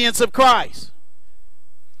obedience of Christ.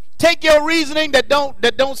 Take your reasoning that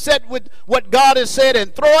don't set with what God has said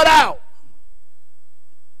and throw it out.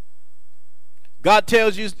 God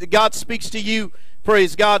tells you, God speaks to you,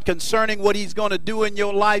 praise God, concerning what He's going to do in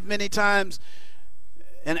your life many times.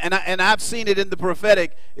 And I've seen it in the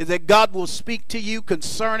prophetic, is that God will speak to you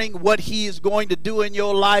concerning what He is going to do in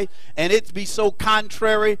your life, and it be so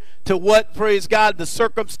contrary to what, praise God, the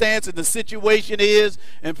circumstance and the situation is,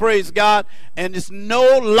 and praise God, and there's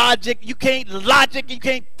no logic. You can't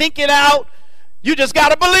think it out. You just got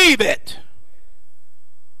to believe it.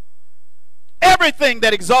 Everything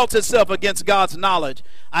that exalts itself against God's knowledge,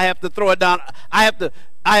 I have to throw it down. I have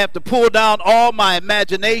to pull down all my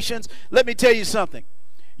imaginations. Let me tell you something.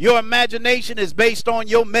 Your imagination is based on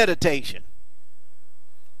your meditation.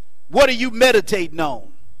 What are you meditating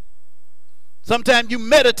on? Sometimes you're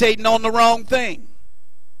meditating on the wrong thing.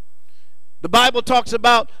 The Bible talks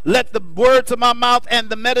about, let the words of my mouth and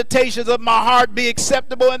the meditations of my heart be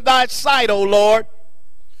acceptable in thy sight, O Lord.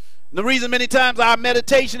 And the reason many times our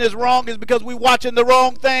meditation is wrong is because we're watching the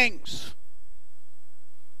wrong things.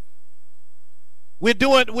 We're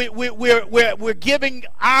giving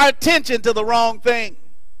our attention to the wrong thing.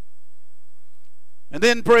 And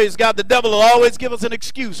then, praise God, the devil will always give us an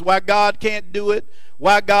excuse why God can't do it,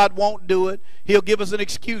 why God won't do it. He'll give us an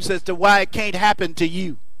excuse as to why it can't happen to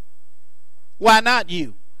you. Why not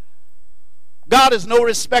you? God is no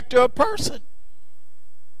respecter of person.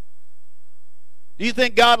 Do you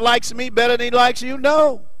think God likes me better than he likes you?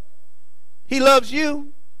 No. He loves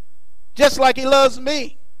you just like he loves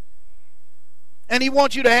me. And he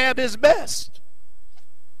wants you to have his best.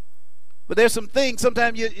 But there's some things,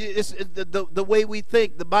 sometimes it's the way we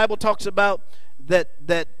think. The Bible talks about that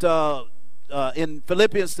in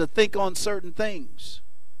Philippians to think on certain things.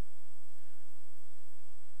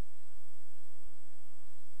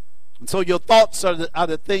 And so your thoughts are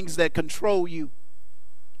the things that control you.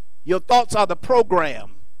 Your thoughts are the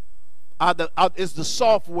program, is the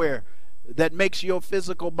software that makes your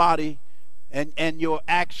physical body and your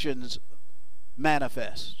actions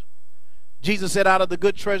manifest. Jesus said, out of the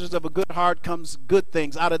good treasures of a good heart comes good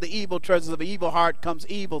things. Out of the evil treasures of an evil heart comes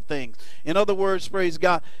evil things. In other words, praise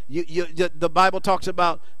God, the Bible talks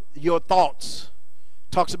about your thoughts,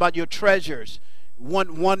 talks about your treasures. In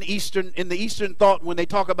the Eastern thought, when they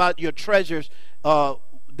talk about your treasures, one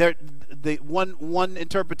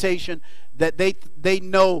interpretation that they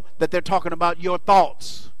know that they're talking about your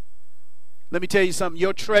thoughts. Let me tell you something.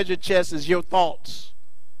 Your treasure chest is your thoughts.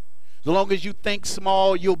 As long as you think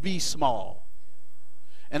small, you'll be small.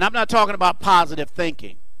 And I'm not talking about positive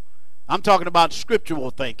thinking. I'm talking about scriptural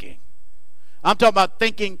thinking. I'm talking about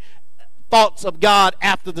thinking thoughts of God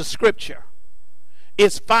after the scripture.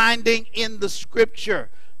 It's finding in the scripture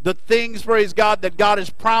the things, praise God, that God has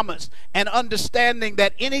promised, and understanding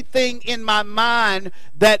that anything in my mind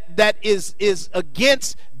that is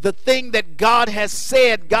against the thing that God has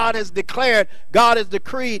said, God has declared, God has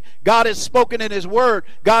decreed, God has spoken in his word,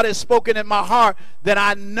 God has spoken in my heart, that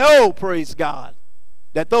I know, praise God,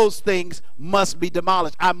 that those things must be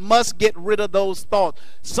demolished. I must get rid of those thoughts.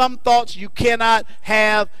 Some thoughts you cannot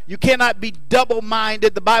have. You cannot be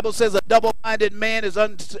double-minded. The Bible says a double-minded man is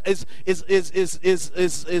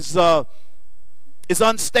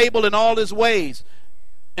unstable in all his ways.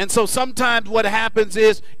 And so sometimes what happens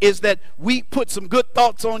is that we put some good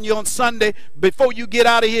thoughts on you on Sunday. Before you get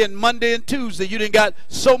out of here, and Monday and Tuesday, you done got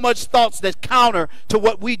so much thoughts that counter to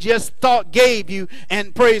what we just gave you,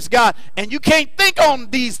 and praise God. And you can't think on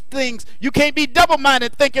these things. You can't be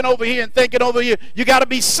double-minded, thinking over here and thinking over here. You got to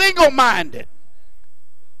be single-minded.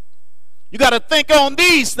 You got to think on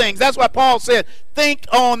these things. That's why Paul said, think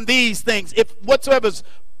on these things. If whatsoever's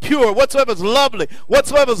pure, whatsoever's lovely,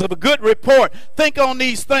 whatsoever's of a good report, think on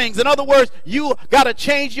these things. In other words, you got to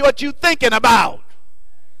change what you're thinking about.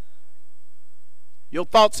 Your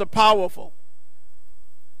thoughts are powerful.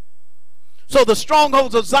 So the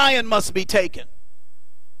strongholds of Zion must be taken.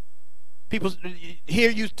 People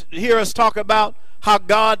hear us talk about how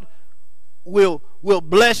God will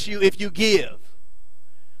bless you if you give.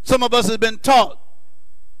 Some of us have been taught,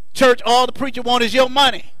 church, all the preacher wants is your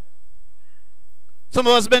money. Some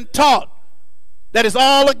of us have been taught that it's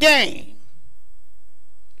all a game.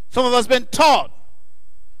 Some of us have been taught,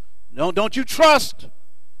 don't you trust.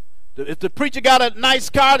 If the preacher got a nice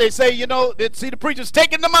car, they say, see the preacher's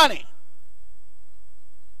taking the money.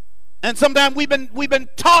 And sometimes we've been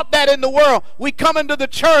taught that in the world. We come into the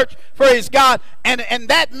church, praise God, and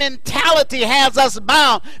that mentality has us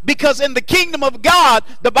bound, because in the kingdom of God,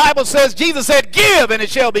 the Bible says, Jesus said, give and it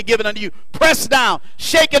shall be given unto you. Pressed down,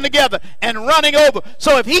 shaken together, and running over.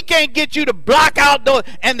 So if he can't get you to block out those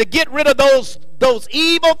and to get rid of those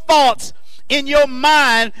evil thoughts in your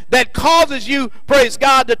mind that causes you, praise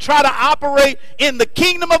God, to try to operate in the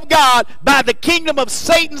kingdom of God by the kingdom of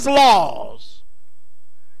Satan's laws,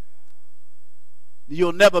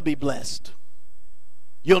 you'll never be blessed.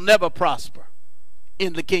 You'll never prosper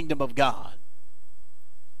in the kingdom of God.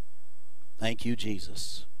 Thank you,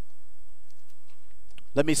 Jesus.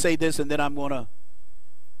 Let me say this and then I'm going to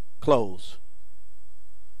close.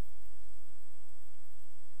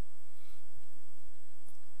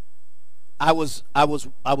 I was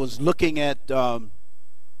looking at a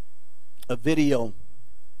video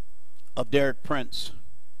of Derek Prince,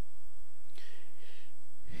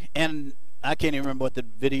 and I can't even remember what the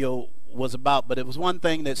video was about, but it was one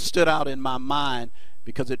thing that stood out in my mind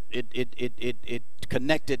because it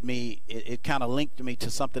connected me. It kind of linked me to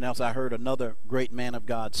something else I heard another great man of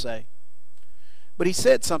God say. But he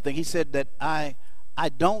said something. He said that I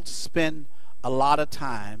don't spend a lot of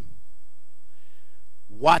time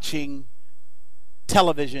watching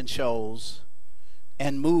television shows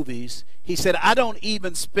and movies. He said, I don't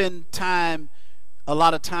even spend a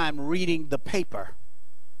lot of time reading the paper.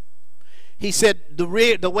 He said, the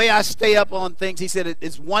way I stay up on things, he said,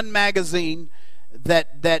 it's one magazine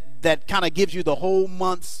that kind of gives you the whole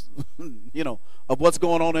month's, of what's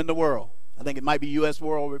going on in the world. I think it might be U.S.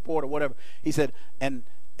 World Report or whatever. He said, and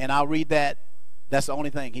I'll read that. That's the only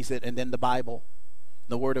thing. He said, and then the Bible,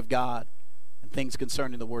 the Word of God, and things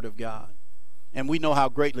concerning the Word of God. And we know how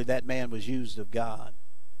greatly that man was used of God.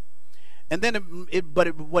 And then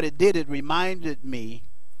what it did, it reminded me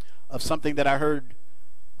of something that I heard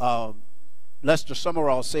Lester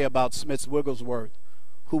Summerall say about Smith Wigglesworth,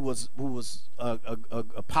 who was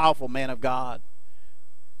a powerful man of God.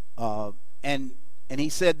 And he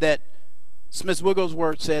said that Smith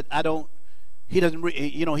Wigglesworth said, he doesn't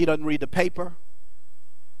read the paper.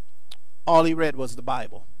 All he read was the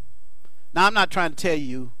Bible. Now, I'm not trying to tell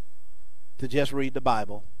you to just read the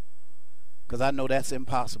Bible, because I know that's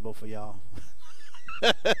impossible for y'all.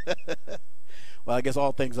 Well, I guess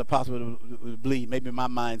all things are possible to believe. Maybe my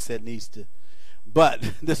mindset needs to. But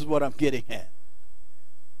this is what I'm getting at.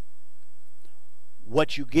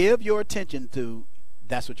 What you give your attention to,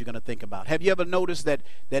 that's what you're going to think about. Have you ever noticed that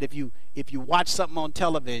if you watch something on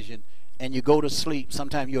television and you go to sleep,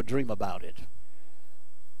 sometimes you'll dream about it?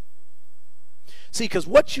 See, because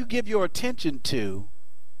what you give your attention to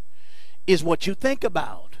is what you think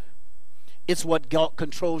about. It's what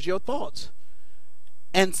controls your thoughts.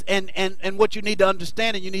 And what you need to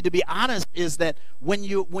understand, and you need to be honest, is that when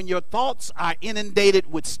your thoughts are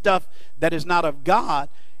inundated with stuff that is not of God,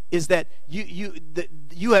 is that you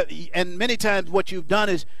have, and many times what you've done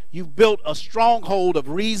is you've built a stronghold of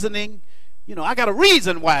reasoning. I got a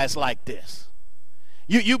reason why it's like this.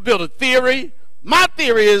 You built a theory. My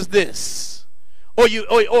theory is this, or you've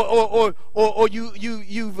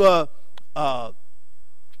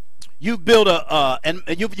built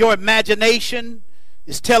your imagination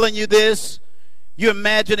is telling you this. You're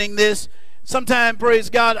imagining this. Sometimes, praise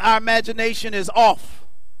God, our imagination is off.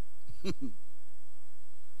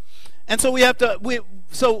 And so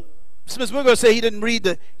so Smith Wigglesworth said he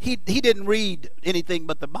didn't read anything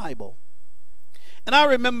but the Bible. And I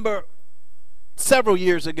remember several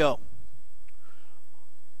years ago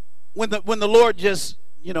when the Lord just,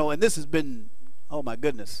 and this has been, oh my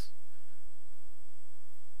goodness,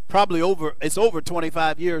 it's over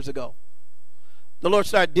 25 years ago. The Lord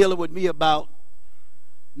started dealing with me about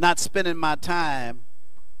not spending my time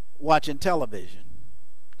watching television.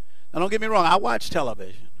 Now, don't get me wrong, I watch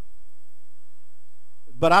television.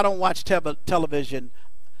 But I don't watch television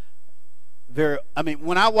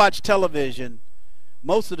when I watch television,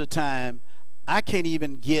 most of the time, I can't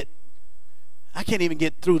even get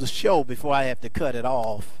through the show before I have to cut it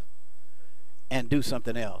off and do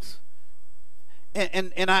something else.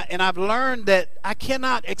 And I've learned that I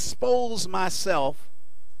cannot expose myself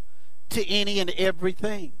to any and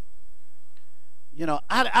everything.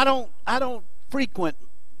 I don't frequent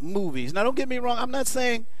movies. Now, don't get me wrong. I'm not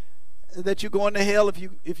saying that you're going to hell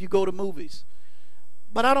if you go to movies,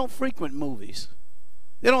 but I don't frequent movies.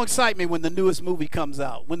 They don't excite me when the newest movie comes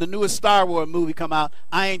out. When the newest Star Wars movie come out,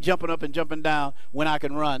 I ain't jumping up and jumping down when I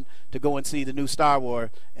can run to go and see the new Star Wars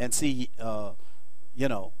and see Luke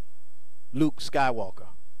Skywalker.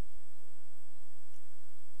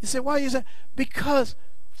 You say, why is that? Because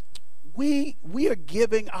we are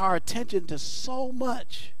giving our attention to so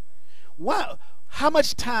much. Wow. How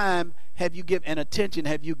much time have you given and attention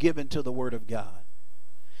have you given to the Word of God?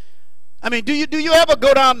 I mean, do you ever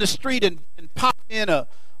go down the street and pop in a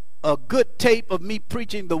good tape of me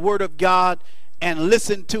preaching the Word of God and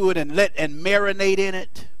listen to it and marinate in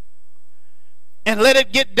it? And let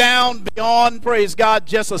it get down beyond, praise God,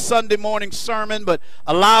 just a Sunday morning sermon, but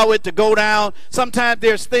allow it to go down. Sometimes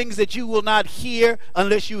there's things that you will not hear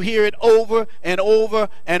unless you hear it over and over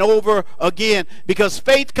and over again. Because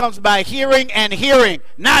faith comes by hearing and hearing,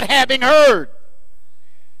 not having heard.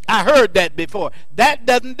 I heard that before. That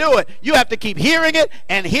doesn't do it. You have to keep hearing it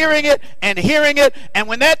and hearing it and hearing it. And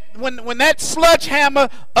when that sledgehammer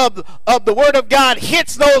of the Word of God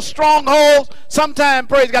hits those strongholds, sometimes,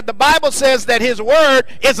 praise God, the Bible says that His Word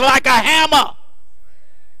is like a hammer.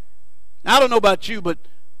 Now, I don't know about you, but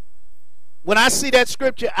when I see that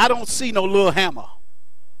scripture, I don't see no little hammer.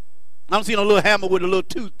 I don't see no little hammer with a little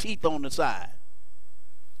two teeth on the side.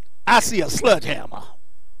 I see a sledgehammer.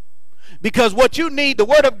 Because what you need, the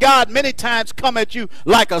Word of God many times come at you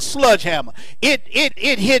like a sledgehammer. It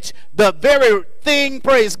hits the very thing,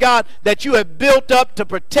 praise God, that you have built up to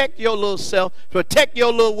protect your little self, protect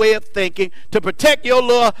your little way of thinking, to protect your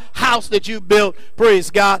little house that you built,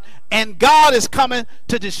 praise God. And God is coming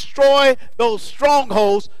to destroy those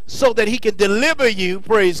strongholds so that He can deliver you,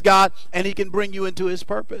 praise God, and He can bring you into His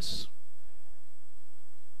purpose.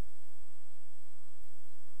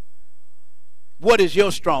 What is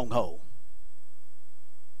your stronghold?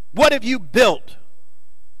 What have you built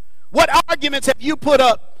What arguments have you put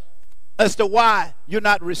up as to why you're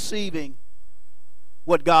not receiving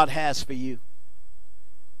what God has for you?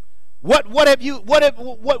 What have you,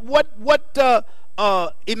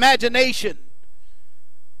 imagination?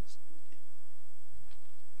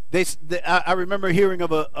 I remember hearing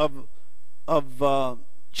of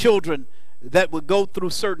children that would go through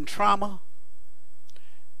certain trauma,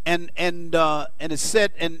 and it's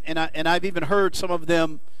said, and I've even heard some of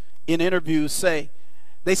them in interviews say,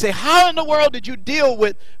 they say, how in the world did you deal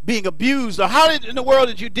with being abused, or how in the world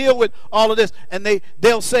did you deal with all of this? And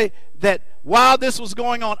they'll say that while this was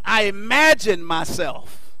going on, I imagined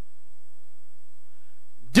myself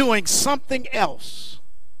doing something else.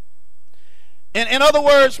 And in other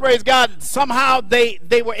words, praise God, somehow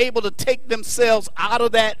they were able to take themselves out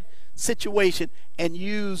of that situation and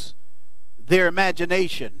use their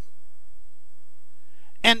imagination.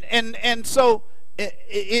 And so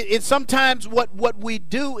it sometimes what we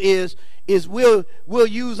do is we'll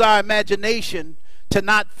use our imagination to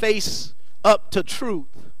not face up to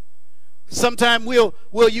truth. Sometimes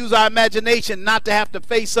we'll use our imagination not to have to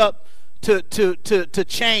face up to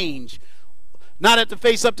change. Not have to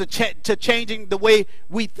face up to changing the way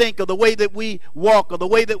we think, or the way that we walk, or the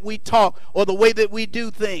way that we talk, or the way that we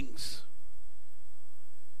do things.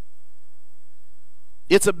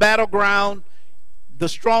 It's a battleground. The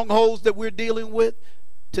strongholds that we're dealing with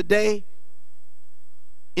today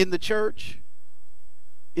in the church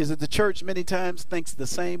is that the church many times thinks the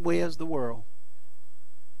same way as the world.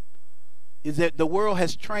 Is that the world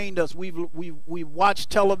has trained us. We've watched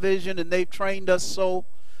television, and they've trained us so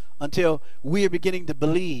until we are beginning to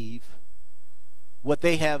believe what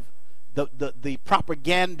they have, the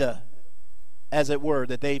propaganda, as it were,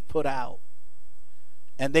 that they put out.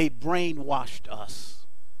 And they brainwashed us.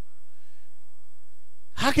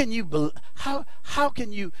 How can you,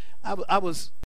 I was